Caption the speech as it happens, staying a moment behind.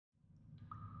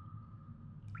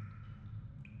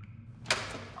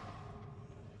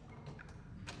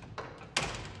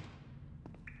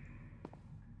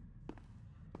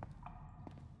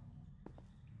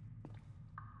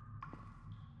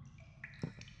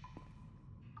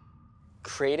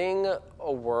Creating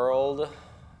a world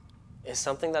is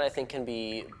something that I think can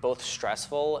be both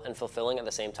stressful and fulfilling at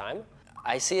the same time.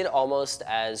 I see it almost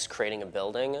as creating a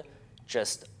building,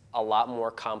 just a lot more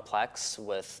complex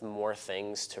with more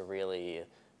things to really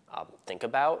think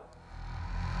about.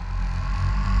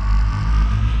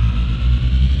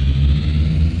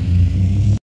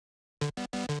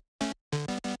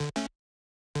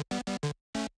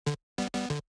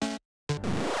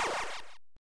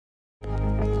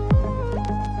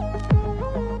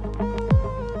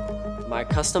 My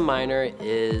custom minor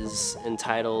is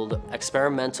entitled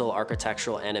Experimental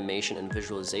Architectural Animation and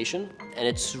Visualization, and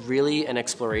it's really an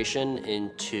exploration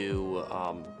into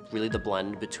really the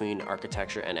blend between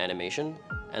architecture and animation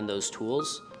and those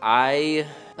tools. I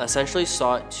essentially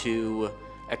sought to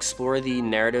explore the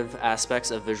narrative aspects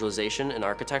of visualization in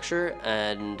architecture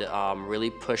and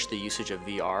really push the usage of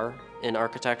VR in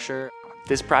architecture.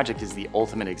 This project is the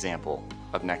ultimate example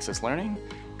of Nexus Learning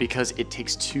because it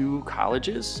takes two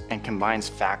colleges and combines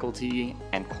faculty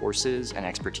and courses and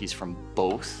expertise from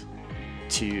both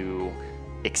to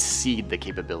exceed the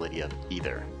capability of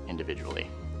either individually.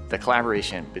 The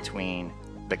collaboration between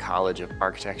the College of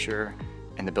Architecture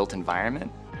and the Built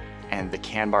Environment and the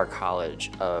Kanbar College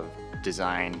of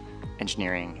Design,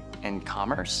 Engineering, and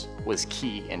Commerce was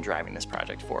key in driving this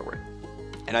project forward.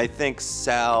 And I think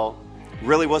Sal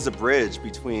really was a bridge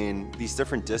between these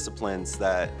different disciplines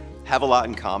that have a lot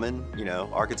in common, you know,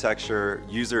 architecture,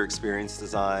 user experience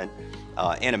design,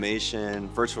 animation,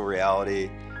 virtual reality.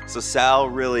 So Sal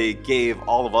really gave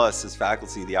all of us as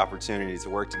faculty the opportunity to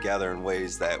work together in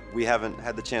ways that we haven't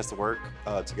had the chance to work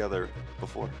together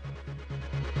before.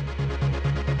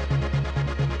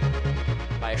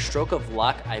 By a stroke of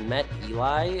luck, I met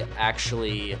Eli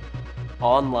actually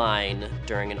online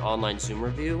during an online Zoom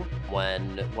review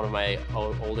when one of my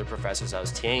older professors I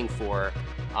was TAing for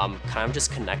kind of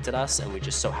just connected us, and we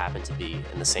just so happened to be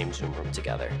in the same Zoom room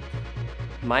together.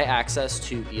 My access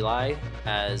to Eli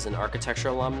as an architecture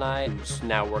alumni who's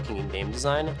now working in game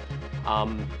design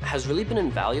has really been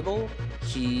invaluable.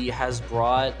 He has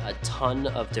brought a ton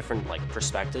of different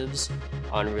perspectives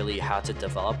on really how to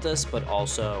develop this, but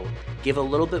also give a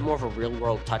little bit more of a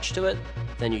real-world touch to it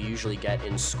than you usually get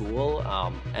in school,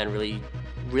 and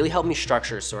really helped me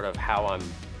structure sort of how I'm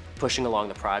pushing along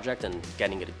the project and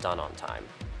getting it done on time.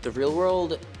 The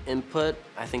real-world input,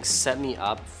 I think, set me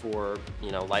up for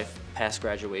life past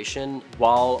graduation,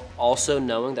 while also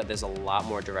knowing that there's a lot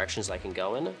more directions I can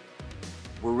go in.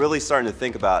 We're really starting to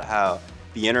think about how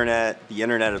the Internet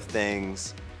of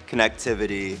Things,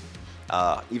 connectivity,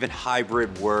 even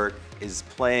hybrid work is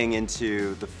playing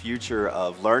into the future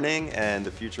of learning and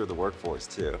the future of the workforce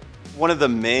too. One of the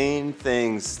main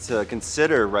things to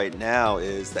consider right now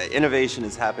is that innovation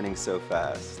is happening so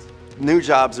fast. New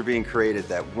jobs are being created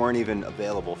that weren't even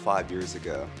available 5 years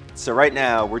ago. So right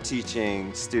now we're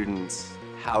teaching students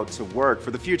how to work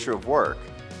for the future of work.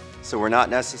 So we're not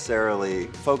necessarily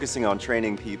focusing on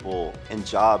training people in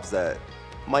jobs that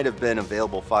might have been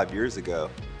available 5 years ago.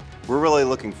 We're really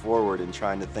looking forward and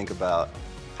trying to think about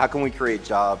how can we create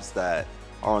jobs that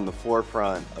are on the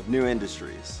forefront of new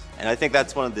industries. And I think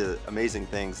that's one of the amazing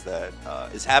things that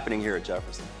is happening here at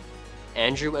Jefferson.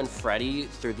 Andrew and Freddie,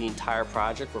 through the entire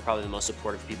project, were probably the most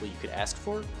supportive people you could ask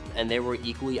for. And they were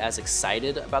equally as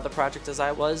excited about the project as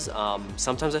I was.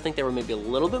 Sometimes I think they were maybe a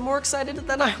little bit more excited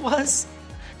than I was.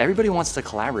 Everybody wants to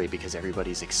collaborate because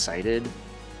everybody's excited.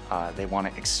 They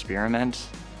want to experiment.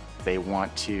 They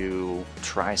want to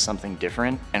try something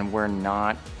different. And we're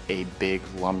not a big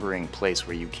lumbering place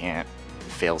where you can't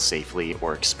fail safely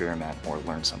or experiment or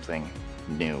learn something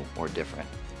new or different.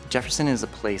 Jefferson is a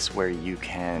place where you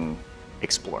can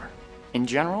explore. In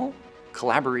general,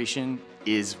 collaboration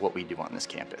is what we do on this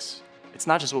campus. It's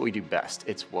not just what we do best,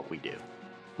 it's what we do.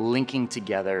 Linking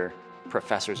together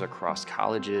professors across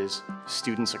colleges,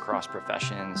 students across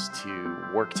professions to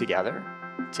work together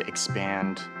to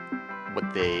expand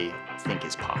what they think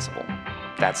is possible.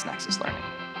 That's Nexus Learning.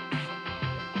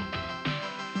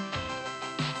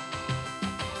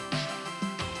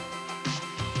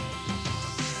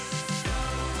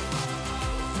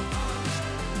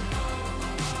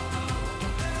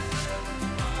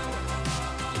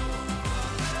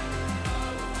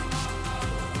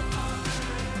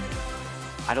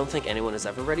 I don't think anyone is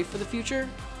ever ready for the future,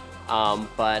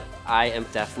 but I am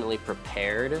definitely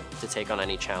prepared to take on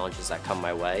any challenges that come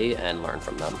my way and learn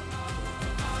from them.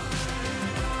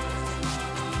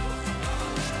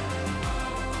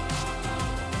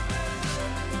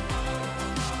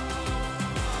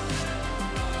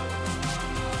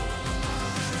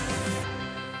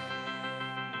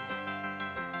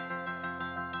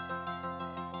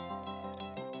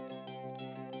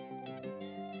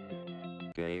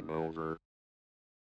 Game over.